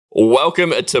Welcome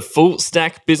to Full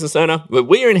Stack Business Owner, where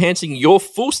we are enhancing your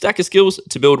full stack of skills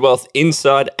to build wealth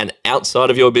inside and outside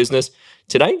of your business.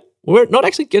 Today, we're not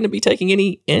actually going to be taking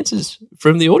any answers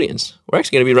from the audience. We're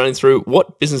actually going to be running through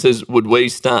what businesses would we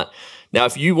start. Now,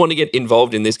 if you want to get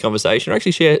involved in this conversation or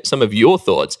actually share some of your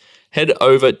thoughts, head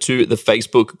over to the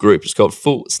Facebook group. It's called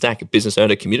Full Stack Business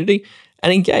Owner Community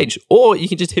and engage. Or you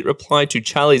can just hit reply to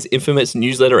Charlie's infamous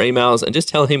newsletter emails and just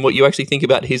tell him what you actually think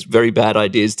about his very bad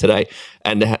ideas today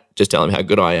and just tell him how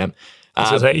good I am.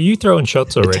 Are you throwing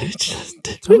shots already?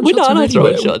 We're not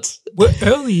throwing shots. We're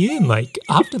early in,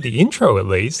 after the intro at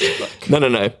least.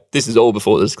 No. This is all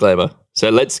before the disclaimer. So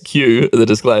let's cue the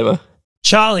disclaimer.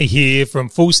 Charlie here from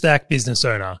Full Stack Business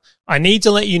Owner. I need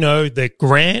to let you know that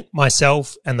Grant,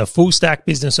 myself, and the Full Stack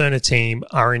Business Owner team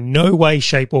are in no way,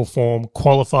 shape, or form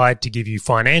qualified to give you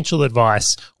financial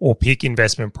advice or pick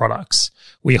investment products.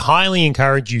 We highly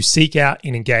encourage you seek out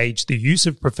and engage the use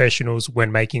of professionals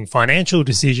when making financial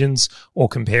decisions or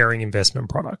comparing investment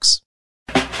products.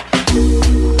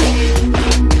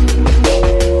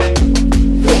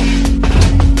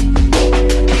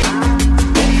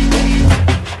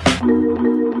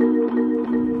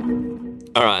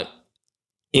 All right.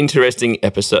 Interesting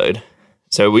episode.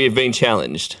 So we have been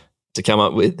challenged to come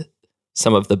up with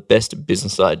some of the best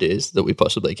business ideas that we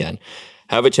possibly can.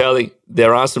 However, Charlie,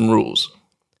 there are some rules.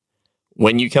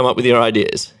 When you come up with your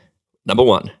ideas, number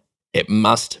one, it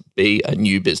must be a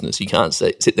new business. You can't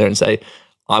sit there and say,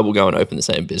 I will go and open the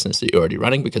same business that you're already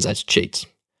running, because that's cheats.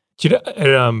 Do you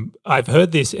know, I've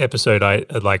heard this episode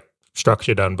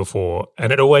structure done before,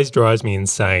 and it always drives me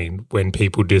insane when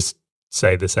people just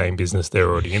say the same business they're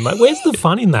already in. Where's the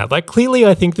fun in that? Clearly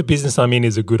I think the business I'm in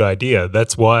is a good idea.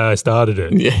 That's why I started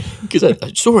it. Yeah, because I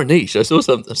saw a niche. I saw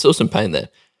some pain there.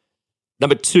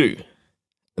 Number two,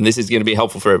 and this is going to be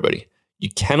helpful for everybody, you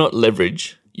cannot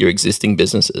leverage your existing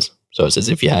businesses. So it's as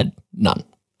if you had none.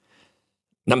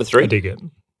 Number three, I dig it.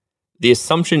 The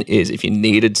assumption is if you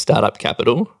needed startup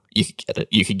capital,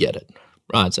 you could get it.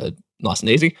 Right, so nice and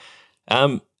easy.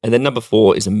 And then number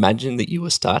four is imagine that you were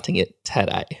starting it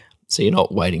today. So you're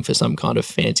not waiting for some kind of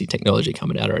fancy technology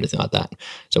coming out or anything like that.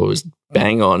 So it was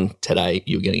bang on today,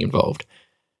 you were getting involved.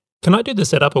 Can I do the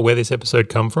setup of where this episode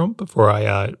come from before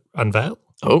I unveil?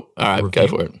 Oh, all right, go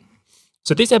for it.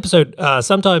 So this episode,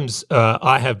 sometimes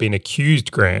I have been accused,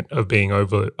 Grant, of being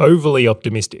overly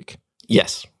optimistic.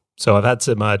 Yes. So I've had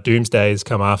some doomsdays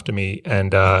come after me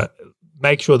and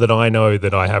make sure that I know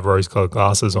that I have rose-colored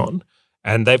glasses on.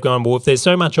 And they've gone, well, if there's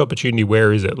so much opportunity,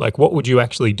 where is it? What would you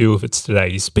actually do if it's today?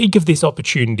 You speak of this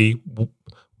opportunity,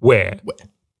 where?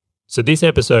 So this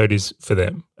episode is for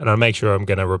them. And I'll make sure I'm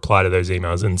going to reply to those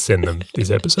emails and send them this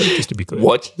episode, just to be clear.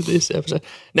 Watch this episode.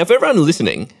 Now, for everyone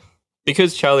listening,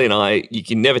 because Charlie and I, you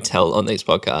can never tell on these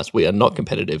podcasts, we are not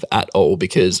competitive at all,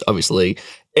 because obviously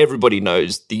everybody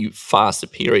knows the far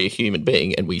superior human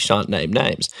being and we shan't name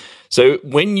names. So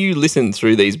when you listen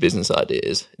through these business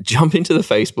ideas, jump into the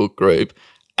Facebook group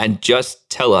and just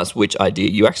tell us which idea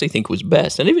you actually think was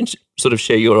best, and even sort of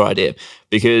share your idea,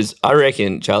 because I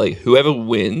reckon, Charlie, whoever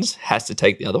wins has to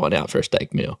take the other one out for a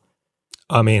steak meal.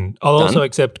 I'm in. I'll also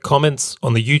accept comments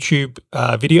on the YouTube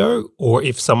video, or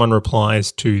if someone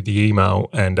replies to the email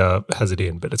and has it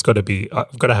in. But it's got to be,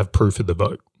 I've got to have proof of the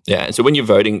vote. Yeah, and so when you're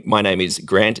voting, my name is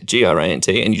Grant,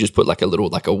 G-R-A-N-T, and you just put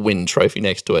a win trophy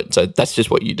next to it. So that's just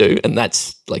what you do, and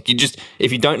that's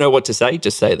if you don't know what to say,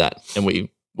 just say that, and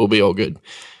we'll be all good.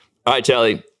 All right,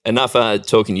 Charlie, enough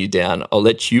talking you down. I'll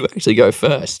let you actually go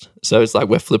first. So it's like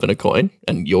we're flipping a coin,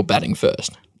 and you're batting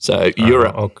first. So you're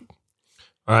up.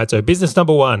 All right, so business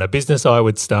number one, a business I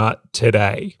would start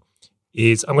today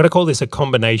is, I'm going to call this a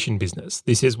combination business.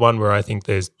 This is one where I think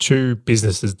there's two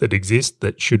businesses that exist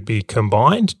that should be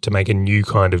combined to make a new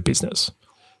kind of business.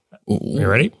 Ooh. You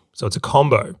ready? So it's a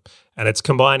combo, and it's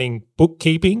combining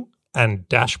bookkeeping and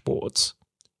dashboards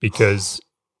because,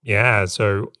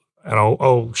 and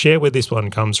I'll share where this one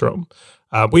comes from.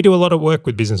 We do a lot of work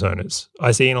with business owners.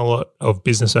 I see in a lot of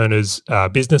business owners'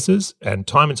 businesses, and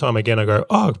time again I go,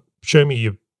 oh, show me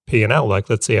your P&L,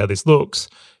 let's see how this looks.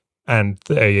 And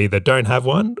they either don't have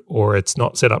one, or it's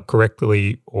not set up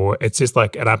correctly, or it's just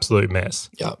an absolute mess.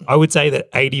 Yeah. I would say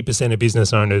that 80% of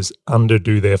business owners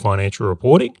underdo their financial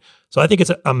reporting. So I think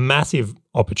it's a massive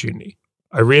opportunity.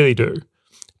 I really do.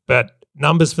 But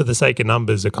numbers for the sake of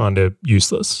numbers are kind of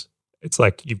useless. It's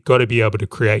you've got to be able to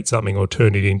create something or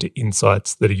turn it into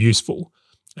insights that are useful.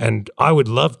 And I would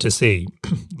love to see,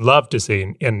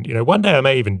 and one day I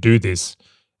may even do this,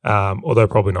 although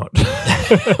probably not.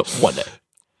 One day.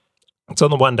 It's on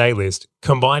the one-day list,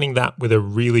 combining that with a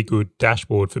really good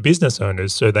dashboard for business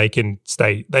owners so they can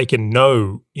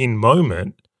know in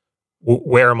moment,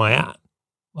 where am I at?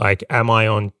 Like, am I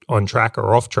on track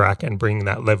or off track, and bringing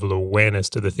that level of awareness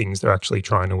to the things they're actually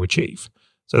trying to achieve.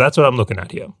 So that's what I'm looking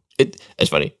at here. It's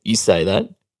funny you say that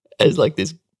as like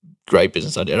this great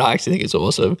business idea. And I actually think it's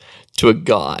awesome to a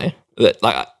guy that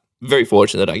like. Very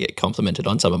fortunate that I get complimented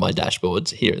on some of my dashboards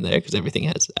here and there because everything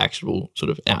has actual sort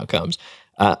of outcomes.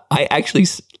 I actually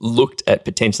looked at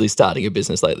potentially starting a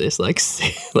business like this, like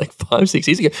 5-6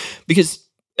 years ago, because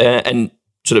and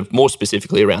sort of more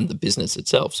specifically around the business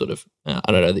itself. Sort of, I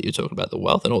don't know that you're talking about the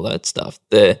wealth and all that stuff.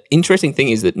 The interesting thing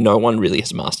is that no one really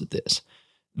has mastered this.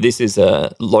 This is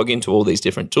a log into all these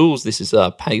different tools. This is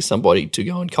pay somebody to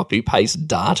go and copy paste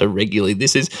data regularly.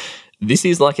 This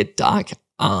is like a dark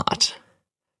art,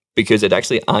 because it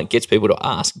actually gets people to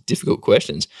ask difficult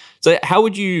questions. So how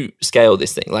would you scale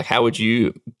this thing? Like, how would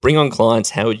you bring on clients?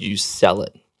 How would you sell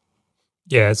it?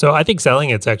 Yeah, so I think selling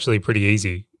it's actually pretty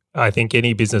easy. I think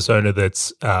any business owner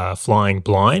that's flying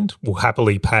blind will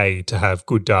happily pay to have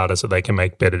good data so they can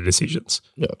make better decisions.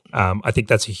 Yeah. I think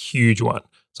that's a huge one.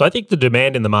 So I think the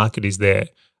demand in the market is there.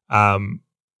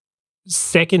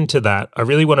 Second to that, I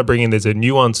really want to bring in, there's a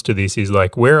nuance to this, is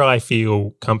like where I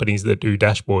feel companies that do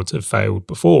dashboards have failed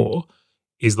before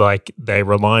is like they're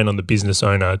relying on the business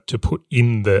owner to put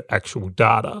in the actual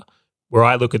data, where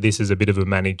I look at this as a bit of a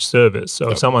managed service.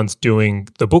 So if someone's doing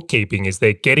the bookkeeping, is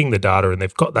they're getting the data and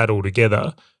they've got that all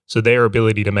together, so their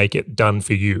ability to make it done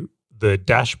for you. The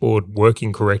dashboard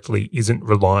working correctly isn't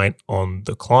reliant on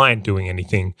the client doing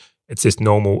anything. It's this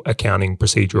normal accounting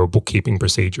procedure or bookkeeping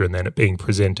procedure, and then it being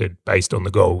presented based on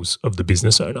the goals of the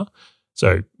business owner.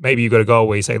 So maybe you've got a goal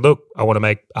where you say, look, I want to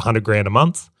make $100,000 a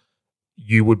month.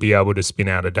 You would be able to spin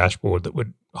out a dashboard that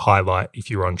would highlight if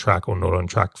you're on track or not on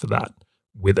track for that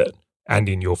with it and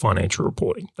in your financial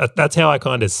reporting. That's how I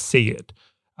kind of see it.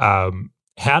 How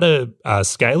to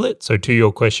scale it? So to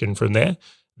your question from there,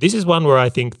 this is one where I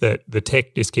think that the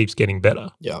tech just keeps getting better.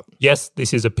 Yeah. Yes,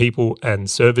 this is a people and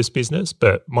service business,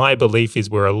 but my belief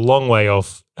is we're a long way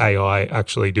off AI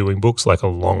actually doing books, like a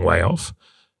long way off.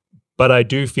 But I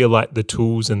do feel like the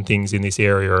tools and things in this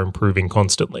area are improving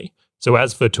constantly. So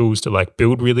as for tools to like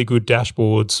build really good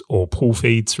dashboards or pull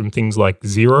feeds from things like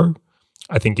Xero,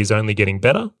 I think is only getting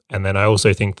better. And then I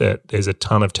also think that there's a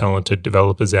ton of talented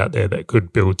developers out there that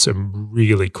could build some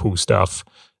really cool stuff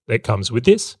that comes with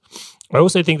this. I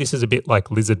also think this is a bit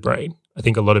like lizard brain. I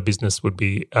think a lot of business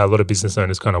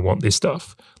owners kind of want this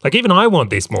stuff. Like even I want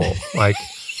this more. Like,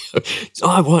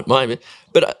 I want mine,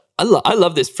 but I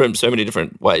love this from so many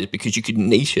different ways, because you could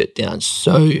niche it down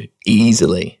so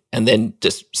easily and then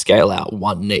just scale out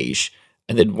one niche.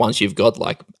 And then once you've got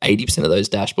like 80% of those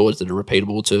dashboards that are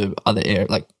repeatable to other areas,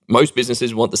 like most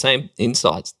businesses want the same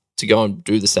insights to go and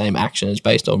do the same actions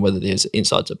based on whether those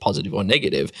insights are positive or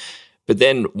negative. But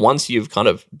then once you've kind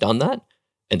of done that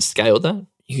and scaled that,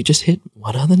 you just hit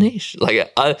one other niche.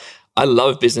 Like I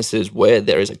love businesses where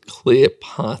there is a clear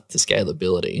path to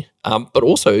scalability, but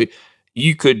also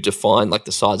you could define like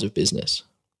the size of business,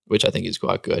 which I think is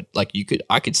quite good. Like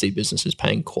I could see businesses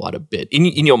paying quite a bit.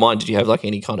 In your mind, did you have like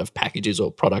any kind of packages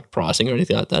or product pricing or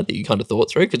anything like that you kind of thought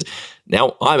through? Because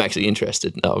now I'm actually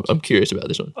interested. Now I'm curious about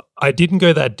this one. I didn't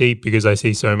go that deep because I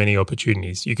see so many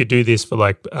opportunities. You could do this for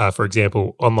like, for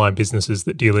example, online businesses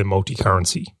that deal in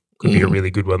multi-currency could be a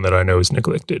really good one that I know is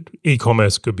neglected.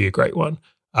 E-commerce could be a great one.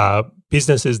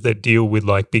 Businesses that deal with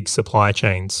like big supply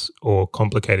chains or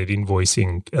complicated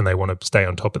invoicing and they want to stay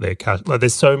on top of their cash. Like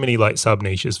there's so many like sub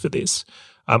niches for this.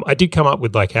 I did come up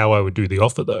with like how I would do the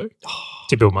offer though.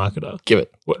 Typical marketer. Give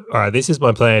it. All right, this is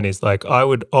my plan is like I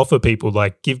would offer people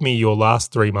like give me your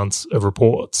last 3 months of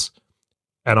reports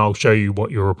and I'll show you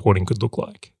what your reporting could look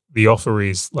like. The offer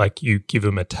is like you give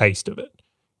them a taste of it.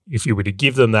 If you were to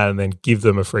give them that and then give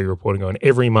them a free reporting on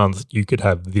every month, you could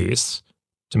have this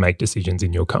to make decisions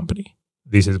in your company.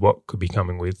 This is what could be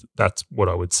coming with. That's what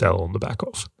I would sell on the back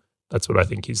of. That's what I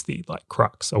think is the like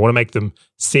crux. I want to make them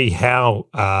see how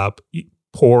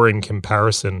poor in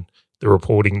comparison the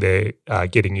reporting they're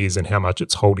getting is and how much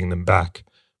it's holding them back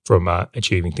from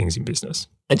achieving things in business.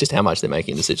 And just how much they're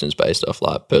making decisions based off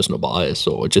like personal bias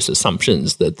or just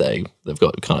assumptions that they've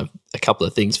got kind of a couple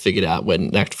of things figured out when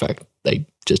in actual fact they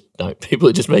just don't. People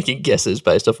are just making guesses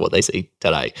based off what they see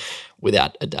today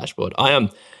without a dashboard. I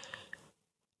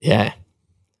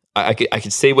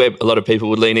could see where a lot of people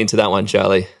would lean into that one,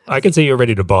 Charlie. I can see you're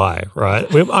ready to buy, right?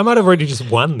 I might have already just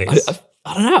won this.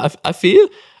 I don't know. I feel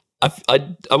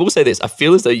I will say this. I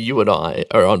feel as though you and I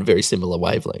are on very similar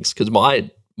wavelengths because my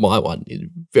one is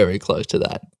very close to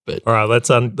that. But all right,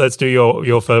 let's do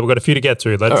your first. We've got a few to get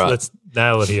through. Let's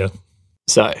nail it here.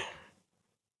 So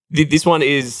this one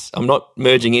is, I'm not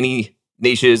merging any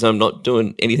niches. I'm not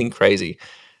doing anything crazy.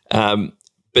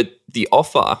 But the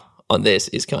offer on this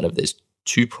is kind of there's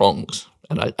two prongs,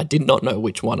 and I did not know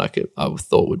which one I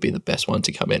thought would be the best one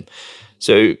to come in.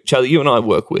 So, Charlie, you and I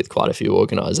work with quite a few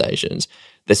organizations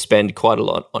that spend quite a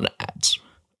lot on ads,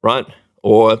 right?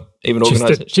 Or even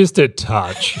organizations. Just a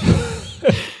touch.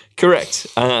 Correct.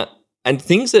 And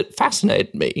things that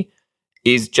fascinate me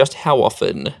is just how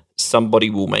often somebody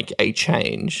will make a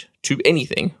change to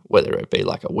anything, whether it be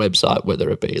like a website, whether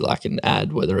it be like an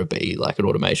ad, whether it be like an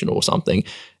automation or something,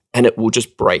 and it will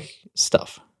just break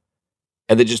stuff.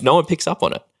 And then just no one picks up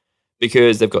on it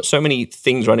because they've got so many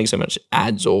things running, so much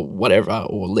ads or whatever,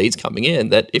 or leads coming in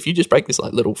that if you just break this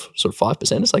like little sort of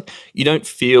 5%, it's like you don't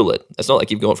feel it. It's not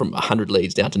like you've gone from 100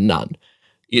 leads down to none.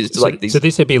 It's so, like these, so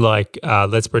this would be like,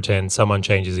 let's pretend someone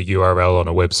changes a URL on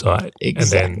a website and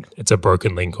then it's a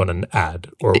broken link on an ad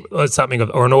or something,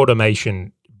 or an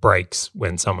automation breaks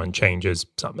when someone changes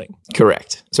something.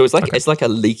 Correct. So it's like it's like a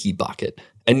leaky bucket.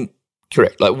 And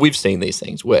correct, like we've seen these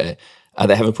things where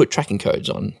they haven't put tracking codes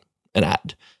on an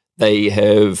ad. They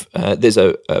have there's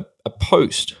a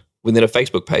post within a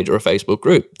Facebook page or a Facebook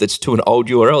group that's to an old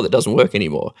URL that doesn't work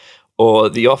anymore, or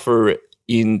the offer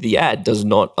in the ad does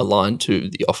not align to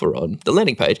the offer on the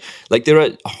landing page. Like there are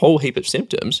a whole heap of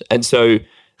symptoms, and so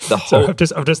the whole.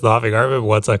 So I'm just laughing. I remember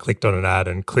once I clicked on an ad,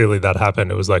 and clearly that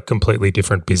happened. It was like completely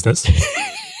different business.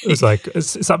 It was like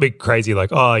something crazy, like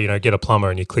get a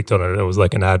plumber, and you clicked on it, and it was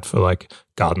like an ad for like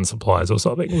garden supplies or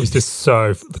something. It was just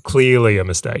so clearly a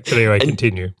mistake. But anyway,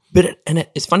 continue. But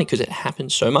it's funny because it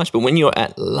happens so much. But when you're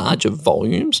at larger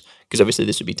volumes, because obviously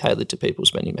this would be tailored to people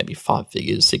spending maybe 5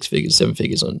 figures, 6 figures, 7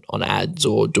 figures on ads,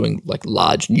 or doing like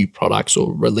large new products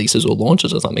or releases or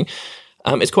launches or something,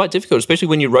 it's quite difficult, especially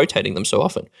when you're rotating them so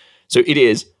often. So it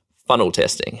is funnel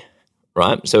testing,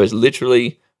 right? So it's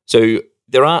literally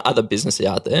there are other businesses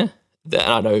out there, and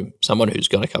I know someone who's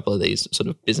got a couple of these sort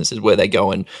of businesses where they go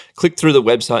and click through the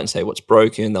website and say what's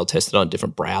broken. They'll test it on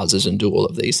different browsers and do all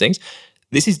of these things.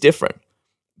 This is different.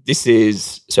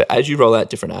 So as you roll out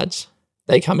different ads,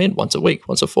 they come in once a week,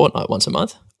 once a fortnight, once a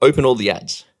month, open all the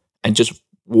ads and just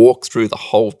walk through the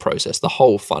whole process, the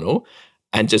whole funnel,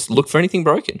 and just look for anything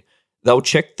broken. They'll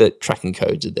check that tracking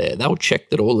codes are there. They'll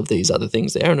check that all of these other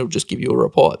things are there, and it'll just give you a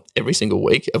report every single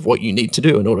week of what you need to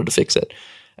do in order to fix it.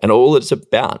 And all it's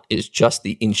about is just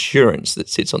the insurance that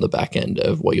sits on the back end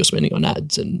of what you're spending on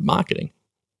ads and marketing.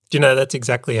 Do you know, that's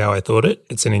exactly how I thought it.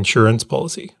 It's an insurance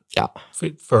policy. Yeah.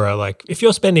 For like, if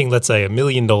you're spending, let's say, $1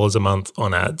 million a month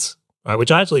on ads, right, which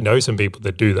I actually know some people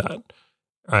that do that.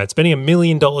 All right, spending $1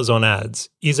 million on ads,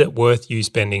 is it worth you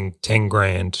spending 10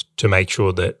 grand to make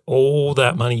sure that all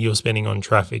that money you're spending on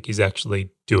traffic is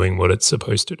actually doing what it's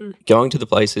supposed to do? Going to the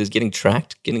places, getting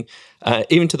tracked, getting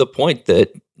even to the point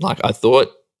that like I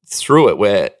thought through it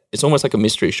where it's almost like a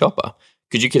mystery shopper,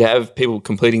 because you could have people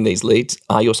completing these leads.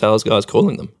 Are your sales guys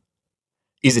calling them?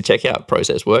 Is the checkout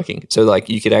process working? So like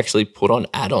you could actually put on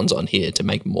add-ons on here to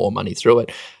make more money through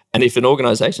it. And if an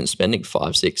organization is spending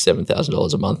 $5,000, $6,000,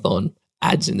 $7,000 a month on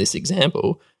ads in this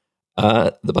example,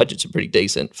 the budgets are pretty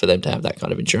decent for them to have that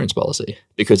kind of insurance policy,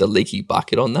 because a leaky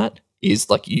bucket on that is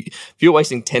like if you're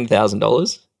wasting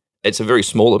 $10,000, it's a very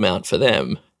small amount for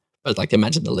them, but like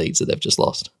imagine the leads that they've just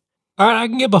lost. All right, I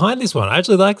can get behind this one. I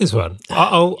actually like this one.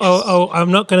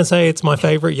 I'm not going to say it's my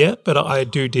favorite yet, but I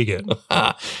do dig it.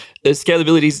 The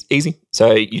scalability is easy.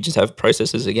 So you just have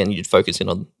processes. Again, you'd focus in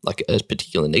on like a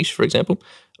particular niche, for example.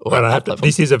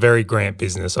 This is a very Grant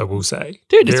business, I will say.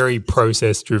 Dude, very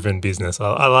process-driven business.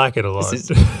 I like it a lot.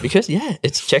 Because,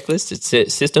 it's checklists,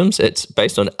 it's systems, it's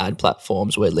based on ad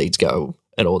platforms where leads go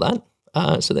and all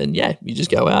that. So then, you just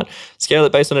go out, scale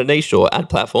it based on a niche or ad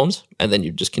platforms, and then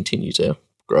you just continue to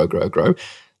grow.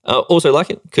 Also like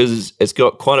it because it's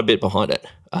got quite a bit behind it.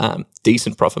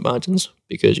 Decent profit margins,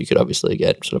 because you could obviously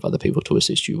get sort of other people to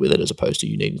assist you with it as opposed to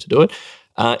you needing to do it.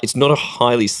 It's not a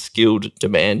highly skilled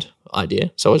demand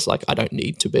idea. So it's like, I don't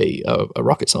need to be a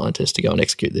rocket scientist to go and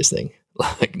execute this thing.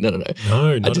 Like, no.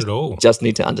 No, not at all. Just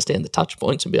need to understand the touch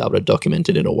points and be able to document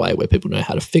it in a way where people know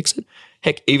how to fix it.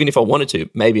 Heck, even if I wanted to,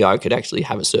 maybe I could actually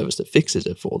have a service that fixes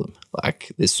it for them.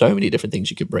 Like, there's so many different things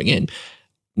you could bring in.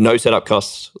 No setup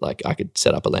costs. Like, I could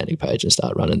set up a landing page and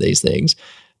start running these things.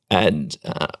 And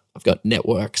I've got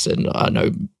networks and I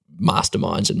know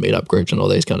masterminds and meetup groups and all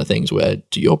these kind of things where,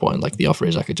 to your point, like the offer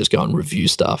is I could just go and review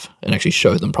stuff and actually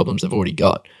show them problems they've already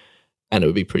got. And it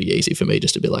would be pretty easy for me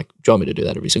just to be like, do you want me to do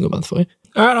that every single month for you?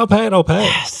 All right, I'll pay it.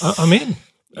 Yes. I'm in.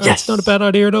 That's not a bad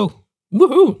idea at all.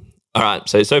 Woohoo. All right,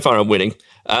 so far I'm winning.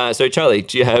 So Charlie,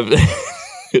 do you have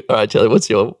all right, Charlie, what's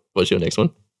your next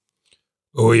one?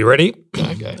 Oh, you ready?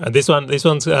 Okay. This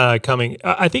one's coming.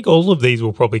 I think all of these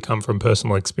will probably come from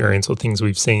personal experience or things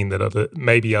we've seen that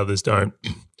maybe others don't.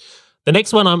 The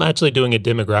next one, I'm actually doing a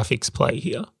demographics play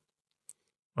here.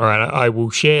 All right, I will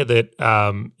share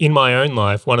that in my own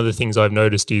life, one of the things I've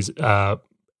noticed is our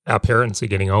parents are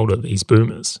getting older, these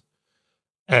boomers.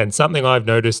 And something I've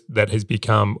noticed that has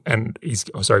become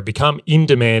in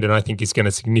demand, and I think is going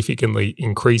to significantly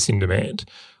increase in demand.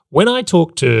 When I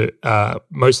talk to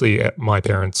mostly my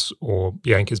parents or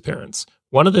Bianca's parents,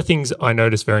 one of the things I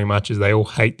notice very much is they all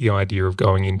hate the idea of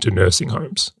going into nursing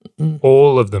homes.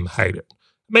 All of them hate it.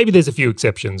 Maybe there's a few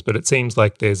exceptions, but it seems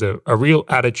like there's a real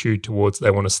attitude towards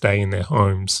they want to stay in their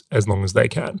homes as long as they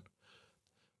can.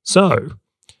 So,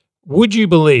 would you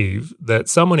believe that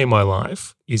someone in my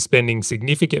life is spending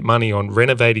significant money on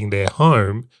renovating their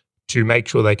home to make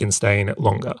sure they can stay in it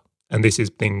longer? And this is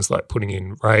things like putting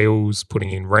in rails, putting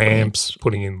in ramps,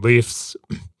 putting in lifts,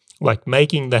 like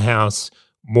making the house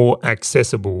more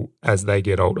accessible as they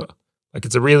get older. Like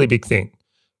it's a really big thing.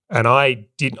 And I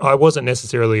wasn't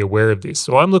necessarily aware of this.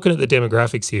 So I'm looking at the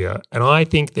demographics here, and I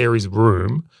think there is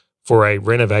room for a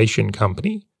renovation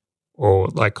company or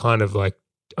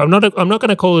I'm not going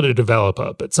to call it a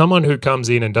developer, but someone who comes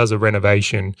in and does a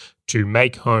renovation to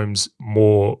make homes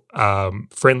more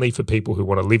friendly for people who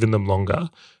want to live in them longer,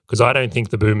 because I don't think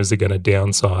the boomers are going to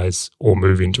downsize or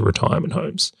move into retirement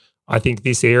homes. I think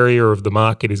this area of the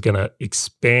market is going to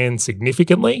expand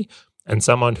significantly, and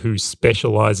someone who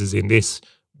specializes in this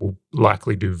will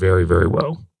likely do very, very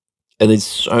well. And there's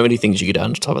so many things you could add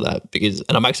on top of that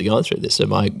and I'm actually going through this. So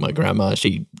my grandma,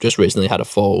 she just recently had a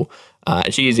fall.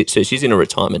 And she's in a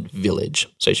retirement village.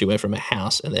 So she went from a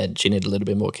house and then she needed a little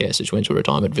bit more care. So she went to a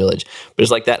retirement village. But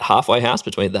it's like that halfway house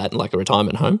between that and like a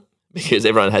retirement home, because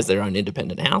everyone has their own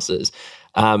independent houses.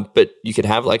 But you could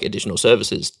have like additional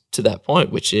services to that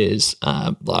point, which is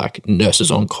like nurses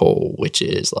on call, which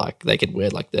is like they could wear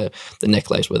like the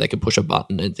necklace where they could push a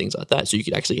button and things like that. So you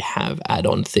could actually have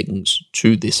add-on things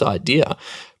to this idea.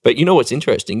 But you know what's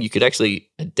interesting? You could actually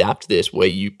adapt this where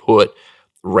you put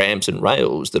ramps and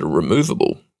rails that are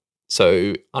removable.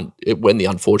 So when the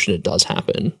unfortunate does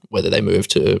happen, whether they move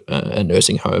to a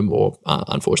nursing home or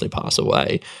unfortunately pass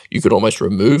away, you could almost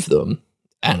remove them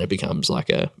and it becomes like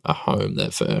a home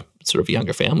that for sort of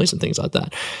younger families and things like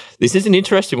that. This is an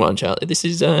interesting one, Charlie. This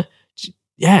is,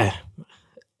 yeah.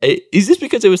 Is this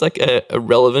because it was like a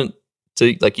relevant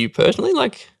to like you personally?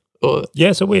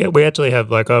 Yeah, so we actually have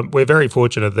we're very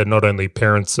fortunate that not only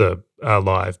parents are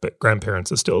alive, but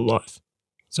grandparents are still alive.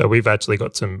 So we've actually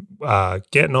got some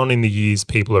getting on in the years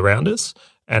people around us.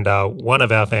 And one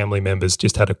of our family members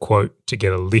just had a quote to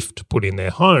get a lift put in their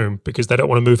home because they don't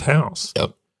want to move house.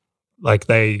 Yep. Like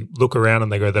they look around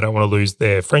and they go, they don't want to lose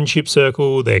their friendship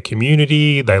circle, their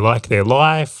community, they like their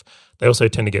life. They also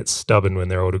tend to get stubborn when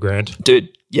they're older, Grant. Dude,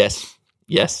 yes.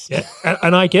 Yeah,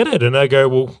 and I get it. And I go,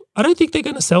 well, I don't think they're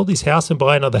going to sell this house and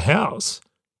buy another house.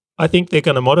 I think they're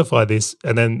going to modify this.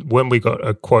 And then when we got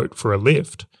a quote for a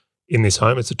lift in this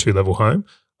home, it's a 2-level home,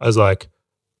 I was like,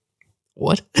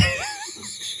 what?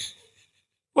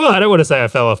 Well, I don't want to say I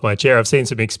fell off my chair. I've seen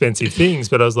some expensive things,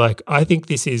 but I was like, I think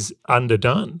this is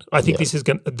underdone. I think this is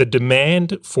the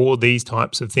demand for these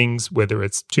types of things, whether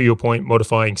it's, to your point,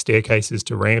 modifying staircases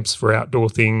to ramps for outdoor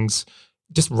things,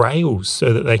 just rails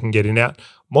so that they can get in and out,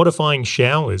 modifying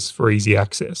showers for easy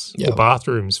access, or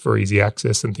bathrooms for easy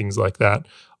access and things like that,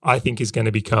 I think is going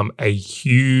to become a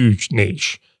huge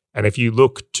niche. And if you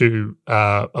look to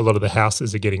a lot of the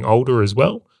houses are getting older as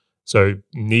well, so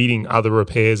needing other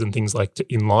repairs and things like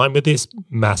in line with this,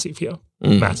 massive here,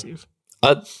 massive.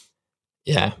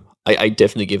 Yeah, I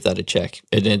definitely give that a check.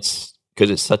 And it's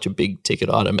because it's such a big ticket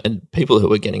item. And people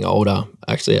who are getting older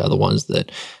actually are the ones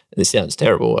that, this sounds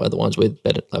terrible, are the ones with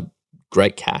better,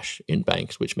 great cash in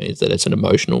banks, which means that it's an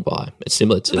emotional buy. It's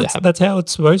similar to that's how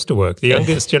it's supposed to work. The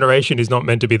youngest generation is not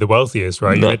meant to be the wealthiest,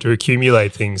 right? You're meant to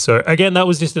accumulate things. So again, that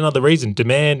was just another reason.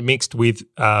 Demand mixed with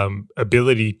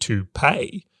ability to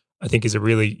pay, I think, is a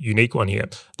really unique one here.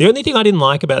 The only thing I didn't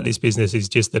like about this business is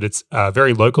just that it's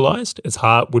very localized. It's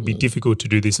hard, would be difficult to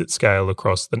do this at scale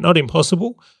across not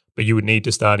impossible, but you would need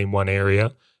to start in one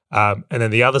area. And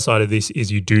then the other side of this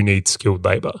is you do need skilled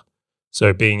labor.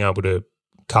 So being able to,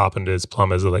 carpenters,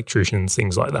 plumbers, electricians,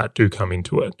 things like that do come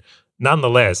into it.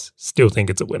 Nonetheless, still think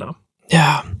it's a winner.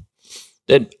 Yeah.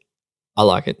 I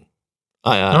like it.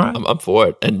 I'm for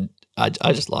it. And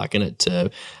I just liken it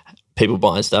to people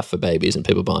buying stuff for babies and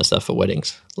people buying stuff for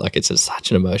weddings. Like it's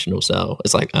such an emotional sell.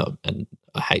 It's like, and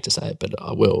I hate to say it, but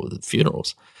I will, the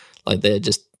funerals. Like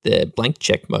they're blank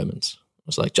check moments.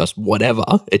 It's like just whatever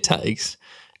it takes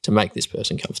to make this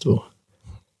person comfortable.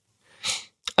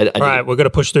 All right, we're going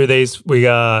to push through these. We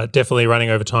are definitely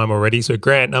running over time already. So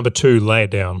Grant, number 2, lay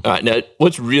it down. All right, now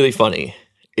what's really funny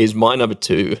is my number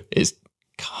 2 is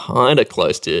kind of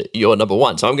close to your number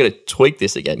one. So I'm going to tweak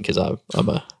this again because I'm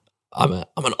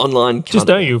an online. Just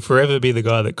don't you forever be the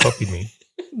guy that copied me.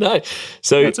 No.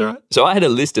 So that's all right. So I had a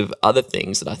list of other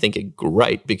things that I think are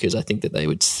great because I think that they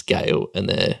would scale and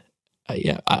they're,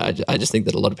 I just think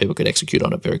that a lot of people could execute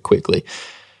on it very quickly.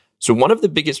 So one of the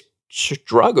biggest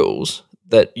struggles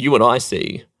that you and I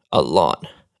see a lot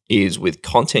is with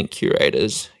content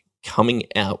curators coming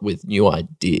out with new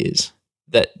ideas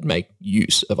that make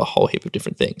use of a whole heap of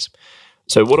different things.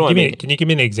 So what do I mean? Can you give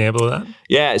me an example of that?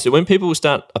 Yeah. So when people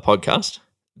start a podcast,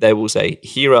 they will say,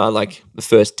 here are like the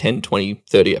first 10, 20,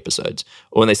 30 episodes.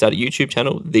 Or when they start a YouTube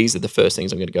channel, these are the first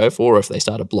things I'm going to go for. Or if they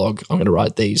start a blog, I'm going to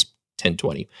write these 10,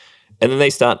 20. And then they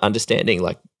start understanding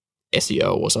like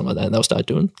SEO or something like that, and they'll start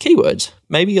doing keywords.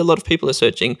 Maybe a lot of people are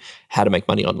searching how to make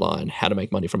money online, how to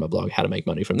make money from a blog, how to make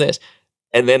money from this.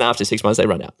 And then after 6 months, they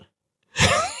run out.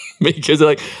 Because they're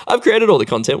like, I've created all the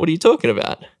content. What are you talking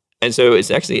about? And so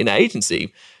it's actually an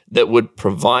agency that would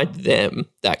provide them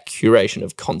that curation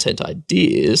of content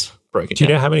ideas broken down. Do you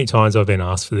know how many times I've been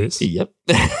asked for this? Yep.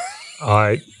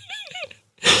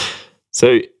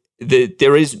 So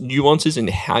there is nuances in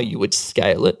how you would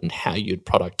scale it and how you'd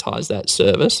productize that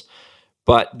service.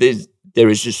 But there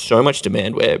is just so much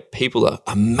demand where people are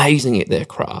amazing at their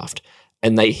craft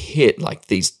and they hit like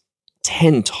these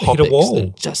 10 topics that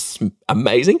are just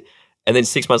amazing. And then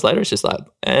 6 months later, it's just like,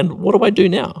 and what do I do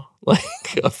now? Like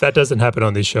that doesn't happen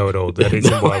on this show at all. That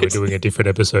isn't why we're doing a different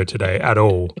episode today at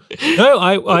all. No,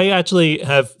 I actually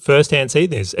have firsthand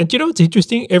seen this. And do you know what's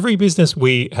interesting? Every business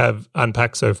we have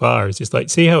unpacked so far is just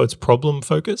like, see how it's problem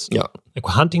focused? Yeah. Like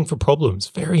we're hunting for problems.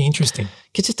 Very interesting.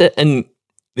 And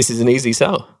this is an easy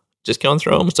sell. Just go and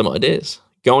throw them some ideas.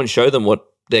 Go and show them what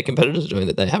their competitors are doing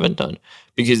that they haven't done.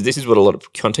 Because this is what a lot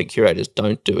of content curators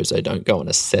don't do, is they don't go and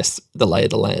assess the lay of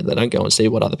the land. They don't go and see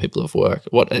what other people have worked,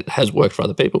 what it has worked for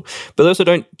other people. But they also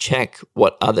don't check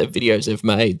what other videos they've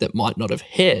made that might not have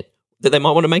hit, that they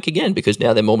might want to make again because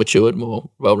now they're more matured, more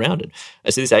well-rounded.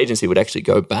 And so this agency would actually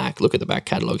go back, look at the back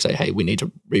catalog, say, hey, we need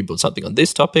to rebuild something on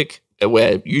this topic,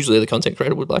 where usually the content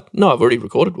creator would be like, no, I've already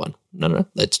recorded one. No,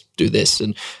 let's do this.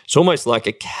 And it's almost like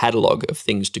a catalog of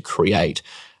things to create.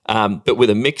 But with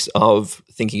a mix of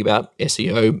thinking about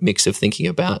SEO, mix of thinking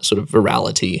about sort of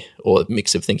virality, or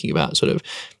mix of thinking about sort of,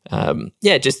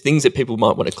 just things that people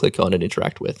might want to click on and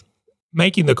interact with.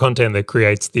 Making the content that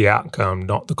creates the outcome,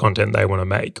 not the content they want to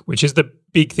make, which is the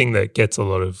big thing that gets a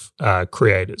lot of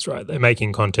creators, right? They're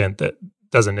making content that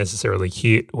doesn't necessarily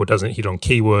hit or doesn't hit on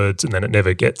keywords, and then it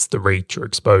never gets the reach or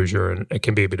exposure, and it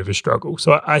can be a bit of a struggle.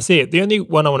 So I see it. The only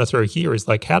one I want to throw here is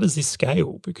like, how does this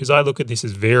scale? Because I look at this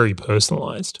as very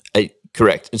personalized.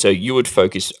 Correct. And so you would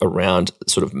focus around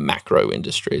sort of macro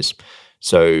industries.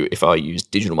 So if I use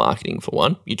digital marketing for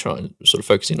one, you try and sort of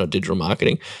focus in on digital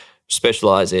marketing,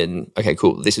 specialize in, okay,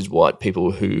 cool, this is what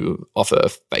people who offer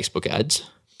Facebook ads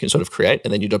can sort of create,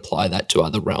 and then you'd apply that to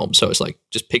other realms. So it's like,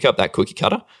 just pick up that cookie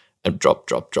cutter and drop.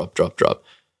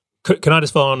 Can I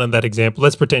just follow on that example?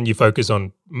 Let's pretend you focus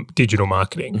on digital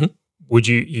marketing. Mm-hmm. Would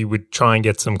you would try and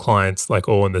get some clients like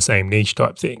all in the same niche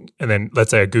type thing, and then let's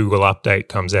say a Google update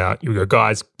comes out. You go,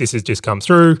 guys, this has just come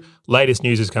through. Latest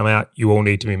news has come out. You all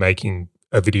need to be making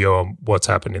a video on what's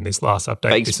happened in this last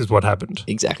update. This is what happened.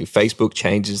 Exactly. Facebook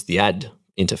changes the ad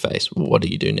interface. What do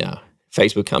you do now?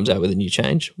 Facebook comes out with a new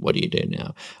change. What do you do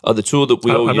now? The tool that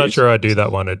we all use. I'm not sure I do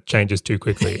that one. It changes too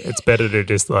quickly. It's better to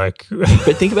just like.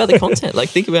 But think about the content. Like,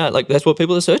 think about like that's what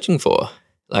people are searching for.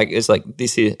 Like, it's like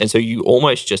this is, and so you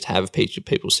almost just have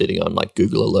people sitting on like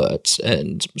Google alerts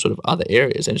and sort of other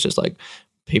areas, and it's just like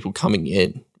people coming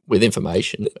in with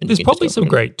information. There's probably some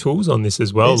great tools on this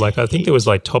as well. Like I think there was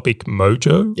like Topic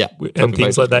Mojo and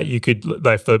things like that. You could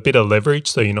like for a bit of leverage,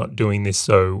 so you're not doing this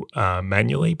so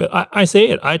manually. But I see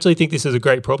it. I actually think this is a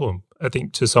great problem, I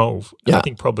think, to solve. Yeah. I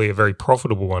think probably a very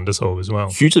profitable one to solve as well.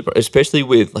 Hugely, especially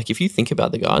with like if you think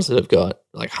about the guys that have got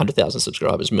like 100,000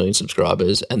 subscribers, 1 million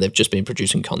subscribers, and they've just been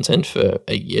producing content for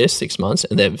a year, 6 months,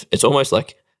 and it's almost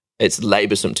like it's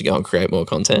laborsome to go and create more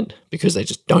content because they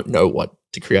just don't know what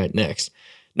to create next.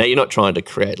 Now, you're not trying to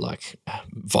create like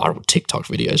viral TikTok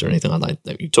videos or anything like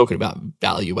that. You're talking about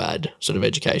value add sort of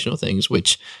educational things,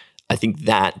 which I think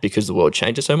that because the world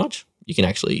changes so much, you can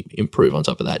actually improve on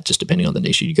top of that just depending on the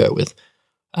niche you go with.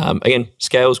 Again,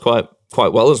 scales quite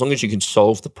well as long as you can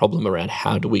solve the problem around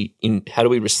how do we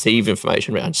receive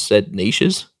information around said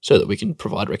niches so that we can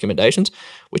provide recommendations,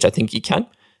 which I think you can.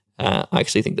 I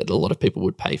actually think that a lot of people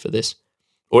would pay for this.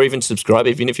 Or even subscribe.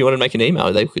 Even if you want to make an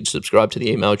email, they could subscribe to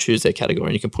the email, choose their category,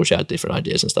 and you can push out different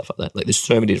ideas and stuff like that. Like there's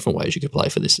so many different ways you could play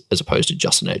for this as opposed to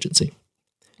just an agency.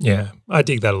 Yeah, I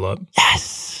dig that a lot.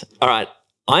 Yes. All right.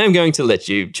 I am going to let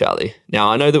you, Charlie. Now,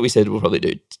 I know that we said we'll probably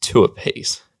do 2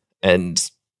 apiece,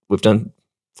 and we've done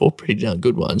 4 pretty darn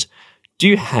good ones. Do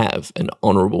you have an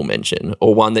honorable mention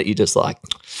or one that you just like,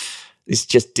 this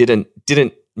just didn't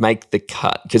make the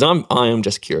cut? Because I am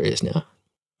just curious now.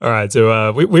 All right,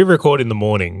 so we record in the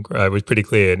morning. It was pretty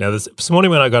clear. Now, this morning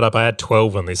when I got up, I had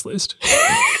 12 on this list.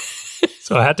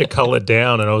 So I had to cull it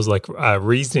down, and I was like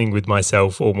reasoning with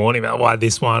myself all morning about why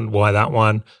this one, why that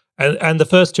one. And the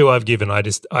first 2 I've given,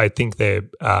 I think they're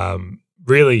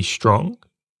really strong,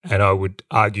 and I would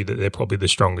argue that they're probably the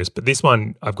strongest. But this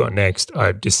one I've got next,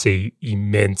 I just see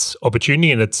immense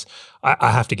opportunity, and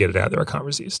I have to get it out there. I can't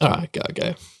resist. All right,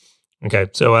 go. Okay,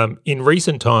 so in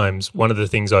recent times, one of the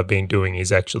things I've been doing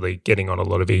is actually getting on a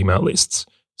lot of email lists.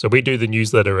 So we do the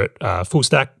newsletter at Full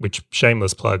Stack, which,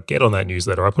 shameless plug, get on that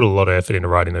newsletter. I put a lot of effort into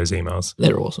writing those emails.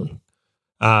 They're awesome.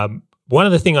 One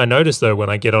of the things I notice, though, when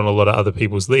I get on a lot of other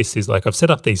people's lists is like I've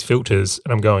set up these filters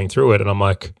and I'm going through it and I'm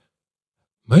like,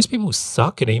 most people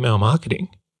suck at email marketing.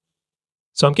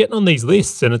 So I'm getting on these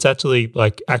lists and it's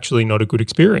actually not a good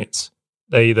experience.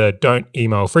 They either don't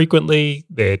email frequently,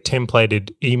 they're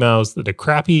templated emails that are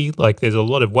crappy, like there's a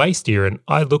lot of waste here. And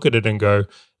I look at it and go,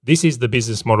 this is the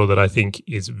business model that I think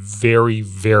is very,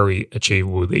 very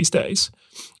achievable these days.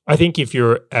 I think if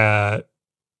you're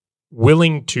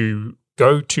willing to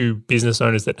go to business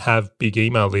owners that have big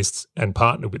email lists and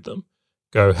partner with them,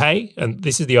 go, hey, and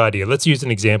this is the idea. Let's use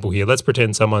an example here. Let's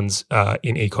pretend someone's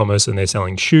in e-commerce and they're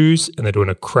selling shoes and they're doing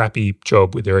a crappy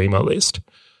job with their email list.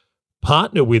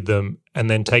 Partner with them and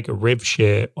then take a rev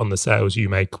share on the sales you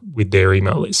make with their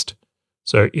email list.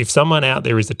 So if someone out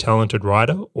there is a talented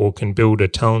writer or can build a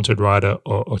talented writer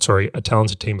a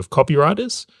talented team of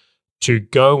copywriters to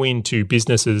go into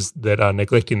businesses that are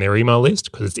neglecting their email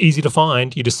list, because it's easy to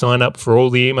find, you just sign up for all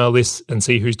the email lists and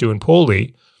see who's doing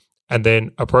poorly and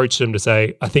then approach them to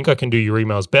say, I think I can do your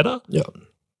emails better. Yeah.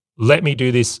 Let me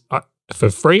do this for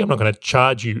free. I'm not going to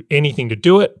charge you anything to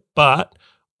do it, but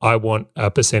I want a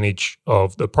percentage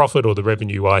of the profit or the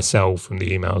revenue I sell from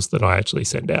the emails that I actually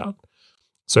send out.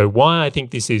 So why I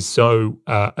think this is so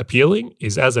appealing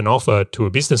is as an offer to a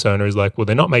business owner is like, well,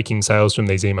 they're not making sales from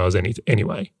these emails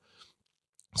anyway.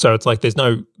 So it's like there's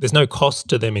no cost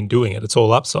to them in doing it. It's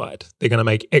all upside. They're going to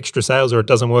make extra sales or it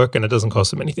doesn't work and it doesn't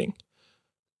cost them anything.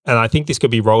 And I think this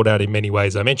could be rolled out in many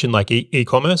ways. I mentioned like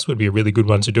e-commerce would be a really good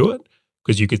one to do it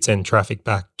because you could send traffic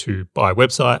back to buy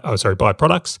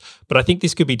products. But I think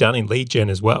this could be done in lead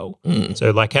gen as well. So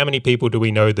like how many people do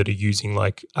we know that are using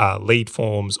like lead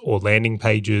forms or landing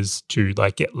pages to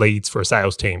like get leads for a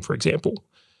sales team, for example?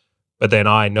 But then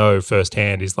I know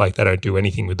firsthand is like they don't do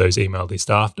anything with those email lists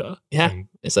after. Yeah,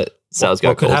 it's like sales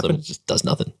guy calls them, it just does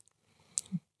nothing.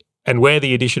 And where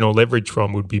the additional leverage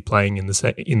from would be playing in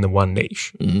the one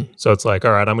niche. Mm-hmm. So it's like,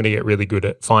 all right, I'm going to get really good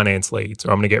at finance leads, or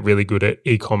I'm going to get really good at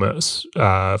e-commerce,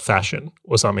 fashion,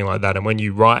 or something like that. And when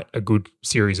you write a good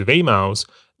series of emails,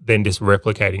 then just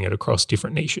replicating it across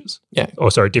different niches. Yeah.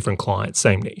 Different clients,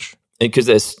 same niche.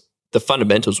 Because the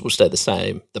fundamentals will stay the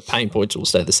same, the pain points will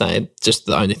stay the same. Just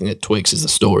the only thing that tweaks is the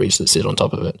stories that sit on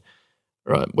top of it.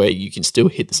 Right, where you can still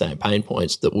hit the same pain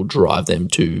points that will drive them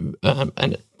to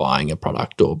and buying a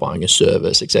product or buying a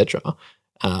service, etc.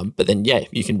 But then,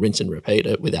 you can rinse and repeat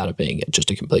it without it being just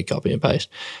a complete copy and paste.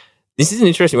 This is an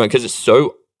interesting one because it's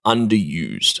so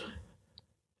underused.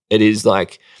 It is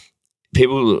like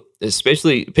people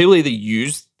either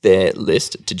use their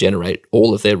list to generate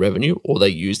all of their revenue or they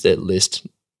use their list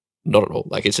not at all.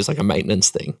 Like it's just like a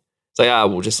maintenance thing. It's like,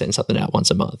 we'll just send something out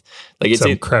once a month. Like it's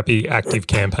some crappy active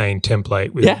campaign template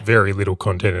with very little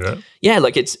content in it. Yeah,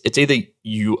 like it's either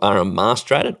you are a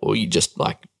master at it or you just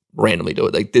like randomly do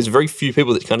it. Like there's very few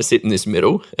people that kind of sit in this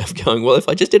middle of going, well, if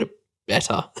I just did it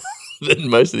better than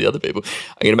most of the other people,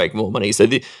 I'm going to make more money. So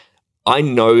I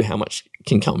know how much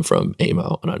can come from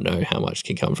email and I know how much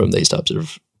can come from these types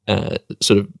of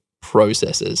sort of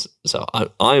processes. So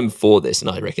I am for this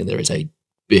and I reckon there is a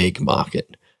big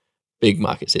market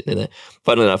sitting in there.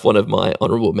 Funnily enough, one of my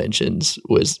honorable mentions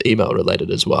was email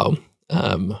related as well.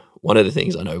 One of the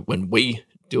things I know when we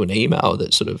do an email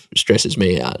that sort of stresses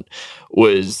me out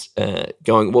was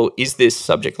going, well, is this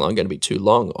subject line going to be too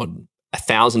long on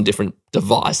 1,000 different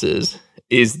devices?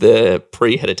 Is the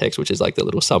pre-header text, which is like the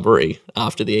little summary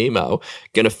after the email,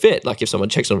 going to fit? Like if someone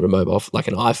checks on a mobile, like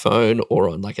an iPhone or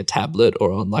on like a tablet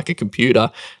or on like a computer,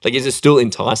 like is it still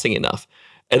enticing enough?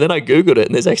 And then I Googled it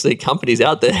and there's actually companies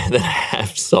out there that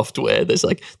have software that's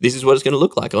like, this is what it's going to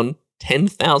look like on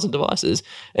 10,000 devices.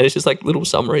 And it's just like little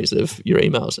summaries of your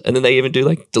emails. And then they even do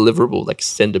like deliverable, like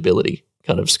sendability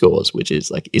kind of scores, which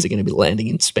is like, is it going to be landing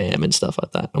in spam and stuff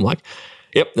like that? I'm like,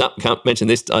 yep, no, can't mention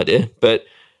this idea. But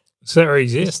Sarah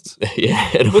exists.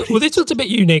 Yeah. Well, this one's a bit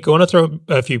unique. I want to throw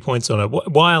a few points on it.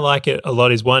 Why I like it a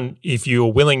lot is, one, if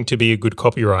you're willing to be a good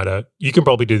copywriter, you can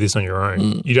probably do this on your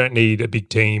own. You don't need a big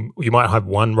team. You might have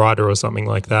one writer or something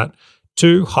like that.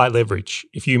 2, high leverage.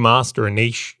 If you master a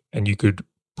niche and you could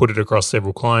put it across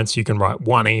several clients, you can write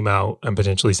one email and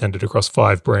potentially send it across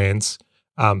 5 brands.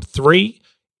 3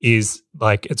 is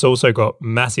like, it's also got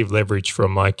massive leverage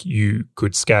from, like, you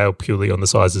could scale purely on the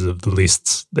sizes of the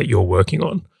lists that you're working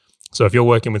on. So if you're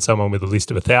working with someone with a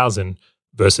list of 1,000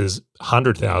 versus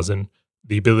 100,000,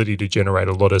 the ability to generate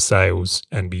a lot of sales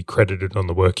and be credited on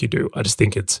the work you do, I just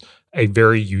think it's a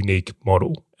very unique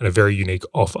model and a very unique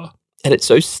offer. And it's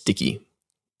so sticky.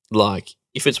 Like,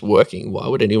 if it's working, why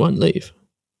would anyone leave?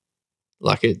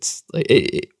 Like, it's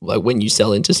like when you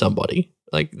sell into somebody,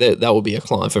 like that will be a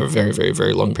client for a very, very,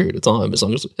 very long period of time, as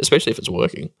long as, especially if it's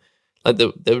working. Like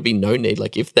there would be no need.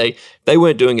 Like if they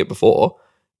weren't doing it before,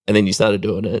 and then you started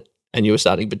doing it, and you were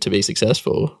starting to be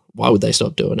successful, why would they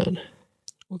stop doing it?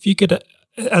 Well, if you could,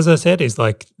 as I said, is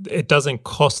like, it doesn't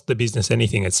cost the business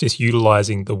anything. It's just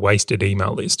utilizing the wasted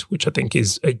email list, which I think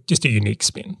is just a unique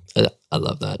spin. I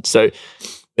love that. So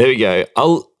there we go.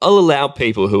 I'll allow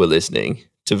people who are listening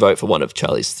to vote for one of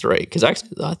Charlie's 3, because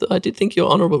actually I did think your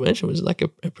honorable mention was like a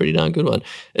pretty darn good one.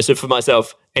 And so for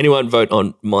myself, anyone vote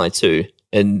on my 2,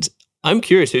 and I'm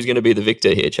curious who's going to be the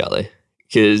victor here, Charlie.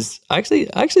 Because I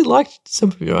actually liked some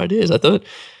of your ideas. I thought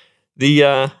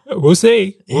we'll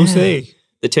see.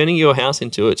 The turning your house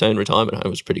into its own retirement home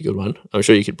was a pretty good one. I'm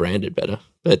sure you could brand it better.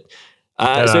 But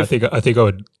I think I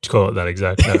would call it that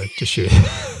exact. No, just shoot.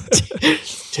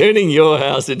 Turning your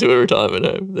house into a retirement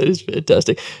home. That is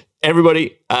fantastic.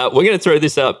 Everybody, we're going to throw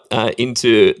this up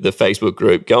into the Facebook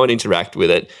group. Go and interact with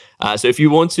it. So if you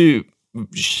want to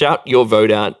shout your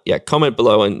vote out, comment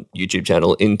below on YouTube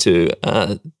channel into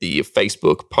the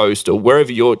Facebook post or wherever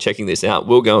you're checking this out.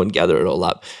 We'll go and gather it all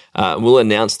up. We'll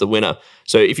announce the winner.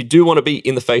 So if you do want to be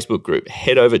in the Facebook group,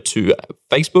 head over to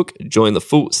Facebook, join the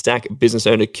Full Stack Business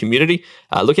Owner community.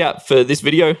 Look out for this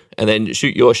video and then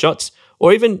shoot your shots.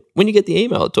 Or even when you get the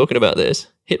email talking about this,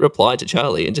 hit reply to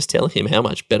Charlie and just tell him how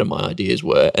much better my ideas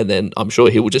were. And then I'm sure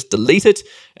he will just delete it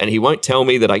and he won't tell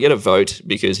me that I get a vote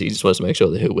because he just wants to make sure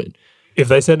that he'll win. If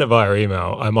they send it via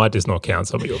email, I might just not count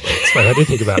some of your votes. Like, I did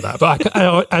think about that. But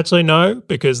I actually no,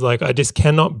 because like I just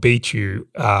cannot beat you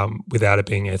without it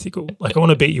being ethical. Like, I want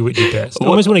to beat you at your best. I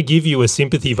almost want to give you a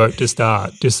sympathy vote to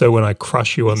start, just so when I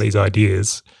crush you on these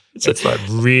ideas, it's like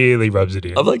really rubs it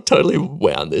in. I've like totally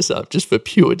wound this up just for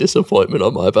pure disappointment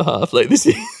on my behalf. Like, this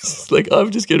is like,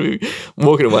 I'm just going to be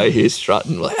walking away here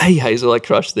strutting like, hey, Hazel, I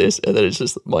crushed this. And then it's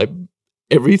just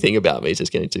everything about me is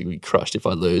just going to be crushed if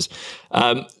I lose.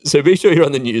 So be sure you're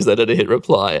on the newsletter to hit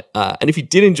reply. And if you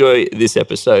did enjoy this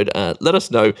episode, let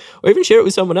us know, or even share it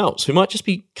with someone else who might just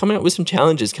be coming up with some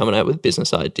challenges, coming out with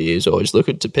business ideas, or just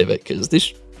looking to pivot, because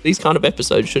these kind of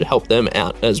episodes should help them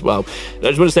out as well. And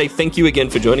I just want to say thank you again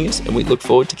for joining us, and we look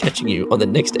forward to catching you on the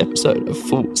next episode of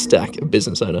Full Stack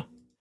Business Owner.